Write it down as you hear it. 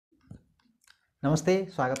नमस्ते,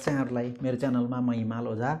 स्वागत छ यहाँहरूलाई मेरो च्यानलमा। म हिमाल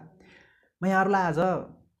ओझा। म यहाँहरूलाई आज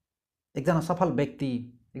एकजना सफल व्यक्ति,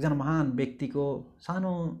 एकजना महान व्यक्तिको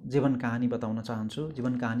सानो जीवन कहानी बताउन चाहन्छु।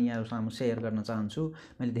 जीवन कहानी यहाँहरू सामु सेयर गर्न चाहन्छु।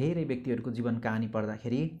 मैले धेरै व्यक्तिहरूको जीवन कहानी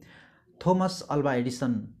पढ्दाखेरि थोमस अल्वा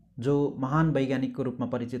एडिसन, जो महान वैज्ञानिकको रूपमा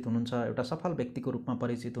परिचित हुनुहुन्छ, एउटा सफल व्यक्तिको रूपमा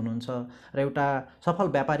परिचित हुनुहुन्छ र एउटा सफल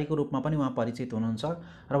व्यापारीको रूपमा पनि उहाँ परिचित हुनुहुन्छ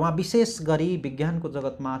र उहाँ विशेष गरी विज्ञानको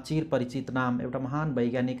जगतमा चिर परिचित नाम, एउटा महान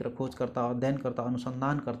वैज्ञानिक र खोजकर्ता, अध्ययनकर्ता,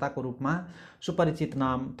 अनुसन्धानकर्ताको रूपमा सुपरिचित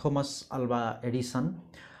नाम थोमस अल्वा एडिसन,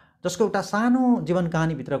 जसको एउटा सानो जीवन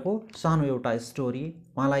कहानीभित्रको सानो एउटा स्टोरी।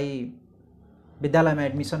 उहाँलाई विद्यालयमा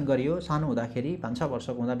एडमिसन गरियो सानो हुँदाखेरि, 5-6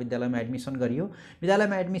 वर्षको हुँदा विद्यालयमा एडमिसन गरियो।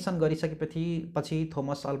 विद्यालयमा एडमिसन गरिसकेपछि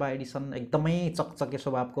थोमस अल्वा एडिसन एकदमै चकचके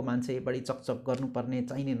स्वभावको मान्छे, बढी चकचक गर्नुपर्ने,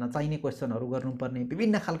 चाहिने नचाहिने क्वेसनहरू गर्नुपर्ने,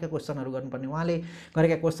 विभिन्न खालका क्वेसनहरू गर्नुपर्ने। उहाँले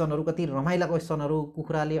गरेका क्वेसनहरू कति रमाइला क्वेसनहरू,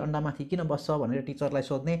 कुखुराले अन्डामाथि किन बस्छ भनेर टिचरलाई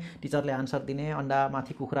सोध्ने, टिचरले आन्सर दिने,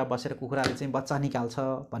 अन्डामाथि कुखुरा बसेर कुखुराले चाहिँ बच्चा निकाल्छ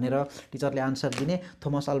भनेर टिचरले आन्सर दिने।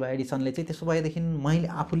 थोमस अल्वा एडिसनले चाहिँ त्यसो भएदेखि मैले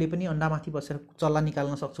आफूले पनि अन्डामाथि बसेर चल्ला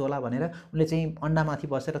निकाल्न सक्छु होला भनेर उनले चाहिँ अन्डामाथि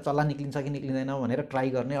बसेर चल्ला निक्लिन्छ कि निक्लिँदैन भनेर ट्राई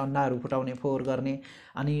गर्ने, अन्डाहरू फुटाउने, फोहोर गर्ने।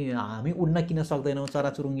 अनि हामी उड्न किन सक्दैनौँ,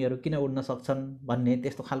 चराचुरुङ्गीहरू किन उड्न सक्छन् भन्ने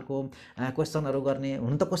त्यस्तो खालको क्वेसनहरू गर्ने।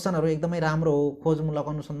 हुन त क्वेसनहरू एकदमै राम्रो हो, खोजमूलक,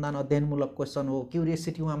 अनुसन्धान, अध्ययनमूलक क्वेसन हो,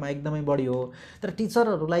 क्युरियोसिटी उहाँमा एकदमै बढी हो। तर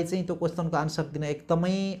टिचरहरूलाई चाहिँ त्यो क्वेसनको आन्सर दिन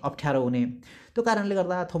एकदमै अप्ठ्यारो हुने। त्यो कारणले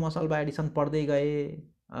गर्दा थोमस अल्वा एडिसन पढ्दै गए,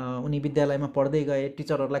 उनी विद्यालयमा पढ्दै गए।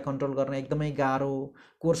 टिचरहरूलाई कन्ट्रोल गर्न एकदमै गाह्रो,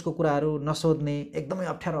 कोर्सको कुराहरू नसोध्ने, एकदमै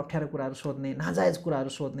अप्ठ्यारो कुराहरू सोध्ने, नाजायज कुराहरू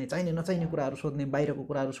सोध्ने, चाहिने नचाहिने कुराहरू सोध्ने, बाहिरको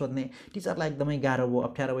कुराहरू सोध्ने। टिचरलाई एकदमै गाह्रो भयो,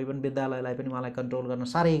 अप्ठ्यारो भयो। पनि विद्यालयलाई पनि उहाँलाई कन्ट्रोल गर्न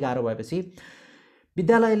साह्रै गाह्रो भएपछि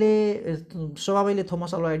विद्यालयले स्वभावैले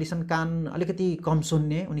थोमस अल्वा एडिसन कान अलिकति कम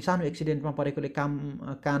सुन्ने, उनी सानो एक्सिडेन्टमा परेकोले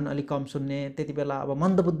कान अलिक कम सुन्ने। त्यति बेला अब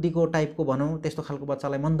मन्दबुद्धिको टाइपको भनौँ, त्यस्तो खालको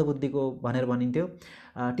बच्चालाई मन्दबुद्धिको भनेर भनिन्थ्यो।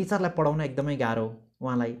 टिचरलाई पढाउन एकदमै गाह्रो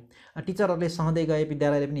उहाँलाई। टिचरहरूले सहँदै गए,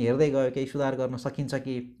 विद्यालयले पनि हेर्दै गयो केही सुधार गर्न सकिन्छ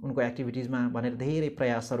कि उनको एक्टिभिटिजमा भनेर धेरै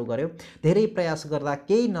प्रयासहरू गर्यो। धेरै प्रयास गर्दा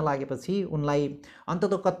केही नलागेपछि उनलाई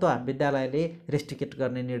अन्ततोकत्वा विद्यालयले रेस्टिकेट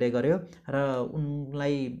गर्ने निर्णय गर्यो र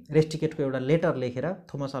उनलाई रेस्टिकेटको एउटा लेटर लेखेर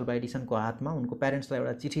थोमस अल्वा एडिसनको हातमा, उनको प्यारेन्ट्सलाई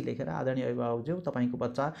एउटा चिठी लेखेर, आदरणीय अभिभावकज्यू, तपाईँको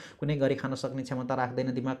बच्चा कुनै गरी खान सक्ने क्षमता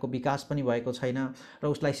राख्दैन, दिमागको विकास पनि भएको छैन र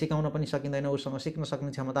उसलाई सिकाउन पनि सकिँदैन, उसँग सिक्न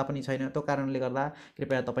सक्ने क्षमता पनि छैन। त्यो कारणले गर्दा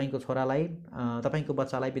कृपया तपाईँको छोरालाई, तपाईँको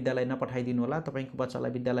बच्चालाई विद्यालय नपठाइदिनु होला, तपाईँको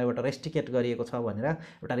बच्चालाई विद्यालयबाट रेस्टिकेट गरिएको छ भनेर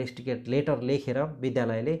एउटा रेस्टिकेट लेटर लेखेर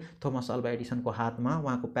विद्यालयले थोमस अल्वा एडिसनको हातमा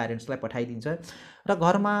उहाँको प्यारेन्ट्सलाई पठाइदिन्छ। र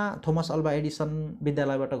घरमा थोमस अल्वा एडिसन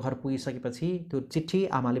विद्यालयबाट घर पुगिसकेपछि त्यो चिठी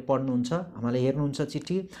आमाले पढ्नुहुन्छ, आमाले हेर्नुहुन्छ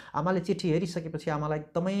चिठी। आमाले चिठी हेरिसकेपछि आमालाई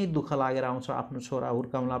एकदमै दुःख लागेर आउँछ। आफ्नो छोरा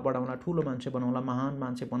हुर्काउँला, बढाउँला, ठुलो मान्छे बनाउँला, महान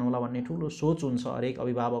मान्छे बनाउँला भन्ने ठुलो सोच हुन्छ हरेक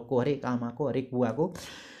अभिभावकको, हरेक आमाको, हरेक बुवाको।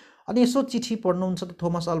 अनि यसो चिठी पढ्नुहुन्छ त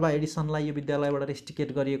थोमस अल्वा एडिसनलाई यो विद्यालयबाट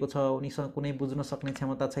रेस्टिकेट गरिएको छ, उनीसँग कुनै बुझ्न सक्ने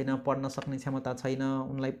क्षमता छैन, पढ्न सक्ने क्षमता छैन,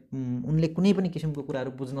 उनले कुनै पनि किसिमको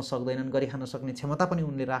कुराहरू बुझ्न सक्दैनन्, गरी खान सक्ने क्षमता पनि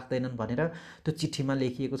उनले राख्दैनन् भनेर त्यो चिठीमा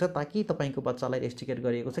लेखिएको छ। ताकि तपाईँको बच्चालाई रेस्टिकेट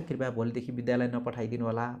गरिएको छ, कृपया भोलिदेखि विद्यालय नपठाइदिनु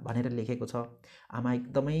होला भनेर लेखेको छ। आमा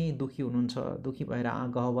एकदमै दुःखी हुनुहुन्छ, दुःखी भएर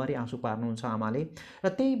गहभरि आँसु पार्नुहुन्छ आमाले। र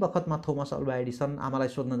त्यही बखतमा थोमस अल्वा एडिसन आमालाई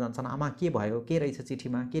सोध्न जान्छन्, आमा के भयो, के रहेछ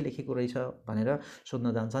चिठीमा, के लेखेको रहेछ भनेर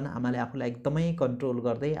सोध्न जान्छन्। आमाले आफूलाई एकदमै कन्ट्रोल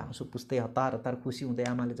गर्दै, आँसु पुस्दै, हतार हतार खुसी हुँदै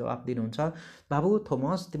आमाले जवाफ दिनुहुन्छ, बाबु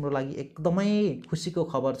थोमस, तिम्रो लागि एकदमै खुसीको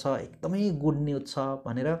खबर छ, एकदमै गुड न्युज छ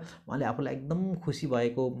भनेर उहाँले आफूलाई एकदम खुसी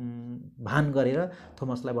भएको भान गरेर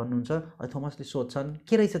थोमसलाई भन्नुहुन्छ। थोमसले सोध्छन्,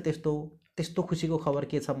 के रहेछ त्यस्तो खुसीको खबर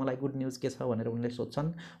के छ, मलाई गुड न्युज के छ भनेर उनले सोध्छन्।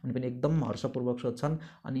 उनी पनि एकदम हर्षपूर्वक सोध्छन्।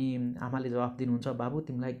 अनि आमाले जवाफ दिनुहुन्छ, बाबु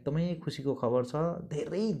तिमीलाई एकदमै खुसीको खबर छ,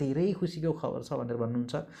 धेरै धेरै खुसीको खबर छ भनेर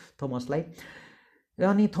भन्नुहुन्छ थोमसलाई।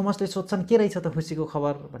 अनि थोमसले सोध्छन्, के रहेछ त खुसीको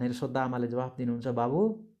खबर भनेर सोद्धा आमाले जवाफ दिनुहुन्छ, बाबु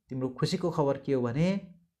तिम्रो खुसीको खबर के हो भने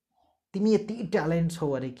तिमी यति ट्यालेन्ट छौ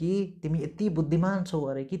अरे कि, तिमी यति बुद्धिमान छौ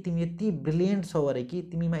अरे कि, तिमी यति ब्रिलियन्ट छौ अरे कि,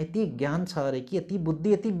 तिमीमा यति ज्ञान छ अरे कि, यति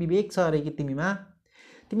बुद्धि, यति विवेक छ अरे कि तिमीमा,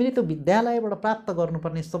 तिमीले त्यो विद्यालयबाट प्राप्त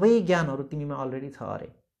गर्नुपर्ने सबै ज्ञानहरू तिमीमा अलरेडी छ अरे।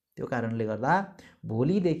 त्यो कारणले गर्दा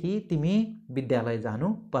भोलिदेखि तिमी विद्यालय जानु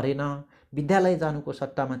परेन, विद्यालय जानुको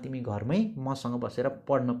सट्टामा तिमी घरमै मसँग बसेर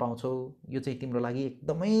पढ्न पाउँछौ, यो चाहिँ तिम्रो लागि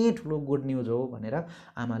एकदमै ठुलो गुड न्युज हो भनेर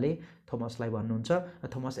आमाले थोमसलाई भन्नुहुन्छ। र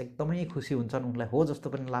थोमस एकदमै खुसी हुन्छन्, उनलाई हो जस्तो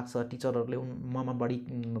पनि लाग्छ। टिचरहरूले ममा बढी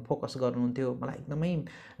फोकस गर्नुहुन्थ्यो, मलाई एकदमै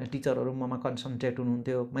टिचरहरू ममा कन्सन्ट्रेट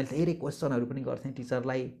हुनुहुन्थ्यो, मैले धेरै क्वेसनहरू पनि गर्थेँ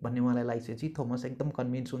टिचरलाई भन्ने उहाँलाई लागेपछि थोमस एकदम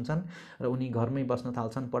कन्भिन्स हुन्छन् र उनी घरमै बस्न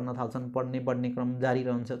थाल्छन्, पढ्न थाल्छन्। बढ्ने क्रम जारी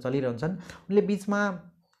चलिरहन्छन्। उनले बिचमा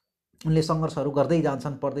उनले सङ्घर्षहरू गर्दै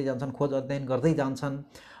जान्छन्, पढ्दै जान्छन्, खोज अध्ययन गर्दै जान्छन्,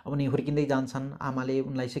 उनी हुर्किँदै जान्छन्। आमाले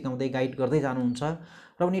उनलाई सिकाउँदै गाइड गर्दै जानुहुन्छ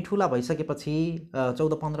र उनी ठुला भइसकेपछि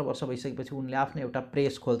 14-15 वर्ष भइसकेपछि उनले आफ्नो एउटा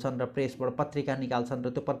प्रेस खोल्छन् र प्रेसबाट पत्रिका निकाल्छन् र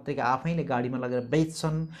त्यो पत्रिका आफैले गाडीमा लगेर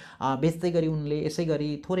बेच्छन्। बेच्दै गरी उनले यसै गरी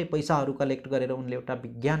थोरै पैसाहरू कलेक्ट गरेर उनले एउटा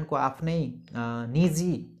विज्ञानको आफ्नै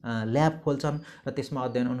निजी ल्याब खोल्छन् र त्यसमा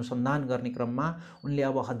अध्ययन अनुसन्धान गर्ने क्रममा उनले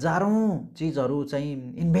अब हजारौँ चिजहरू चाहिँ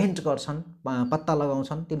इन्भेन्ट गर्छन्, पत्ता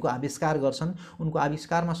लगाउँछन्, तिनको आविष्कार गर्छन्। उनको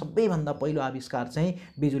आविष्कारमा सबैभन्दा पहिलो आविष्कार चाहिँ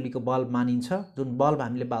बिजुलीको बल्ब मानिन्छ। जुन बल्ब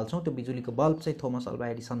हामीले बाल्छौँ त्यो बिजुलीको बल्ब चाहिँ थोमस अल्वा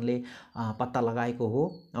एडिसनले पत्ता लगाएको हो।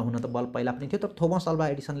 हुन त बल्ब पहिला पनि थियो, तर थोमस अल्वा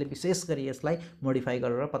एडिसनले विशेष गरी यसलाई मोडिफाई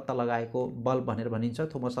गरेर पत्ता लगाएको बल्ब भनेर भनिन्छ।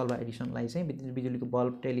 थोमस अल्वा एडिसनलाई चाहिँ बिजुलीको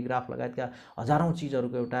बल्ब, टेलिग्राफ लगायतका हजारौँ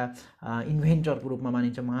चिजहरूको एउटा इन्भेन्टरको रूपमा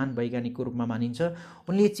मानिन्छ, महान वैज्ञानिकको रूपमा मानिन्छ।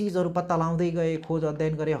 उनले चिजहरू पत्ता लगाउँदै गए, खोज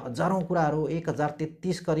अध्ययन गरे, हजारौँ कुराहरू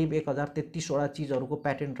 1033 करिब 1033वटा चिजहरूको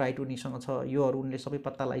प्याटेन्ट राइट उनीसँग छ। योहरू उनले सबै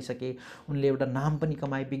पत्ता लगाइसके। उनले एउटा नाम पनि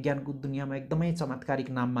कमाए, विज्ञानको दुनियाँमा एकदमै चमत्कारिक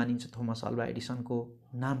नाम मानिन्छ थोमस अल्वा एडिसनको।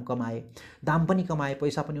 नाम कमाए, दाम पनि कमाए,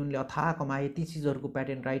 पैसा पनि उनले अथाह कमाए। ती चिजहरूको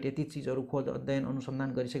प्याटेन्ट राइट, यति चिजहरू खोज अध्ययन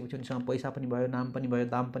अनुसन्धान गरिसकेपछि उनीसँग पैसा पनि भयो, नाम पनि भयो,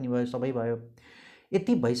 दाम पनि भयो, सबै भयो।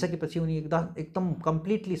 यति भइसकेपछि उनी एकदम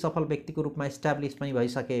कम्प्लिटली सफल व्यक्तिको रूपमा इस्ट्याब्लिस पनि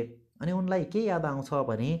भइसके। अनि उनलाई के याद आउँछ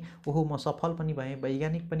भने ओहो म सफल पनि भएँ,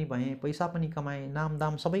 वैज्ञानिक पनि भएँ, पैसा पनि कमाएँ, नाम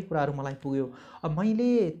दाम सबै कुराहरू मलाई पुग्यो। अब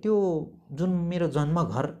मैले त्यो जुन मेरो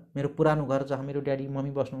जन्मघर, मेरो पुरानो घर जहाँ मेरो ड्याडी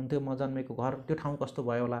मम्मी बस्नुहुन्थ्यो, म जन्मेको घर, त्यो ठाउँ कस्तो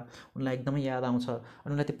भयो होला, उनलाई एकदमै याद आउँछ। अनि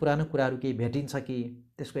उनलाई त्यो पुरानो कुराहरू केही भेटिन्छ कि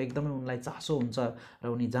त्यसको एकदमै उनलाई चासो हुन्छ र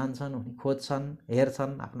उनी जान्छन्, उनी खोज्छन्,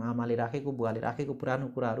 हेर्छन् आफ्नो आमाले राखेको, बुवाले राखेको पुरानो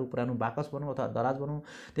कुराहरू, पुरानो बाकस भनौँ अथवा दराज भनौँ,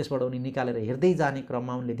 त्यसबाट उनी निकालेर हेर्दै जाने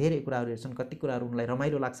क्रममा उनले धेरै कुराहरू हेर्छन्। कति कुराहरू उनलाई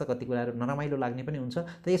रमाइलो लाग्छ, कति कुराहरू नरमाइलो लाग्ने पनि हुन्छ।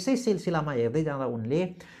 त यसै सिलसिलामा हेर्दै जाँदा उनले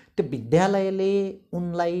त्यो विद्यालयले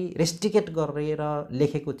उनलाई रेस्टिकेट गरेर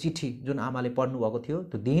लेखेको चिठी जुन आमाले पढ्नुभएको थियो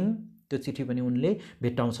त्यो दिन, त्यो चिठी पनि उनले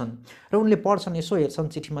भेट्टाउँछन् र उनले पढ्छन्, यसो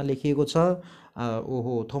हेर्छन्, चिठीमा लेखिएको छ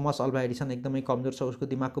ओहो थोमस अल्वा एडिसन एकदमै कमजोर छ, उसको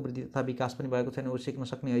दिमागको वृद्धि तथा विकास पनि भएको छैन, ऊ सिक्न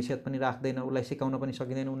सक्ने हैसियत पनि राख्दैन, उसलाई सिकाउन पनि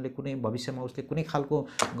सकिँदैन, उनले कुनै भविष्यमा उसले कुनै खालको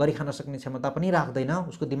गरिखान सक्ने क्षमता पनि राख्दैन,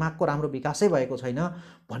 उसको दिमागको राम्रो विकासै भएको छैन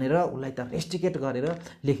भनेर उसलाई त रेस्टिकेट गरेर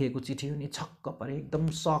लेखिएको चिठी। उनी छक्क परे, एकदम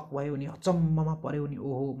सक भयो, उनी अचम्ममा परे। उनी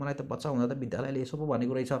ओहो मलाई त बच्चा हुँदा त विद्यालयले यसो पो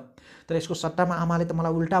भनेको रहेछ, तर यसको सट्टामा आमाले त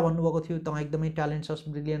मलाई उल्टा भन्नुभएको थियो, तँ एकदमै ट्यालेन्ट छस्,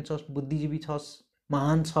 ब्रिलियन्ट छस्, बुद्धिजीवी छस्,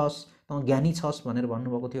 महान छस्, तँ ज्ञानी छस् भनेर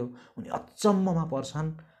भन्नुभएको थियो। उनी अचम्ममा पर्छन्,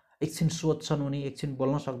 एकछिन सोध्छन्, उनी एकछिन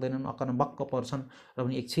बोल्न सक्दैनन्, अकनबक्क पर्छन् र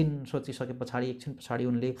उनी एकछिन सोचिसके पछाडि एकछिन पछाडि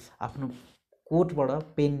उनले आफ्नो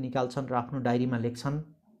कोटबाट पेन निकाल्छन् र आफ्नो डायरीमा लेख्छन्,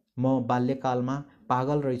 म बाल्यकालमा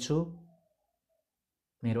पागल रहेछु,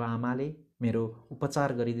 मेरो आमाले मेरो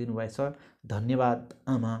उपचार गरिदिनु भएछ, धन्यवाद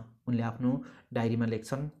आमा, उनले आफ्नो डायरीमा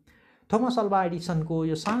लेख्छन्। थोमस अल्वा एडिसनको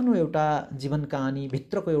यो सानो एउटा जीवन कहानी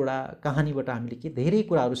भित्रको एउटा कहानीबाट हामीले के धेरै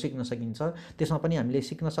कुराहरू सिक्न सकिन्छ। त्यसमा पनि हामीले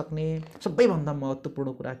सिक्न सक्ने सबैभन्दा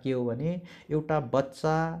महत्त्वपूर्ण कुरा के हो भने एउटा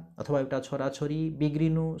बच्चा अथवा एउटा छोराछोरी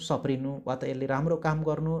बिग्रिनु, सप्रिनु वा त यसले राम्रो काम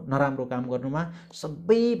गर्नु, नराम्रो काम गर्नुमा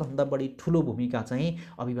सबैभन्दा बढी ठुलो भूमिका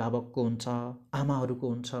चाहिँ अभिभावकको हुन्छ, आमाहरूको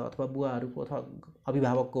हुन्छ अथवा बुवाहरूको अथवा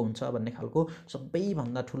अभिभावकको हुन्छ भन्ने खालको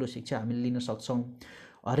सबैभन्दा ठुलो शिक्षा हामीले लिन सक्छौँ।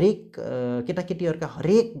 हरेक केटाकेटीहरूका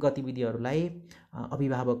हरेक गतिविधिहरूलाई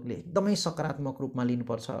अभिभावकले एकदमै सकारात्मक रूपमा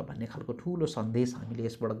लिनुपर्छ भन्ने खालको ठुलो सन्देश हामीले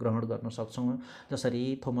यसबाट ग्रहण गर्न सक्छौँ। जसरी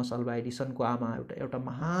थोमस अल्वा एडिसनको आमा एउटा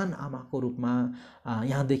महान आमाको रूपमा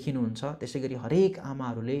यहाँ देखिनुहुन्छ, त्यसै गरी हरेक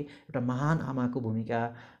आमाहरूले एउटा महान आमाको भूमिका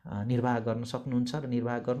निर्वाह गर्न सक्नुहुन्छ र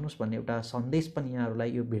निर्वाह गर्नुहोस् भन्ने एउटा सन्देश पनि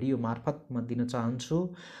यहाँहरूलाई यो भिडियो मार्फत म दिन चाहन्छु।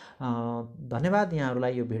 धन्यवाद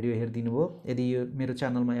यहाँहरूलाई यो भिडियो हेरिदिनु भयो। यदि यो मेरो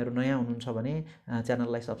च्यानलमा यहाँहरू नयाँ हुनुहुन्छ भने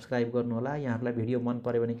च्यानललाई सब्सक्राइब गर्नुहोला। यहाँहरूलाई भिडियो मन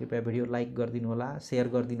पर्यो भने कृपया भिडियो लाइक गरिदिनु होला, सेयर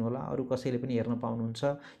गरिदिनु होला। अरू कसैले पनि हेर्न पाउनुहुन्छ,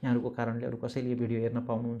 यहाँहरूको कारणले अरू कसैले यो भिडियो हेर्न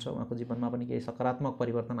पाउनुहुन्छ, उहाँको जीवनमा पनि केही सकारात्मक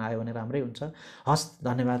परिवर्तन आयो भने राम्रै हुन्छ। हस्,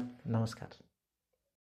 धन्यवाद, नमस्कार।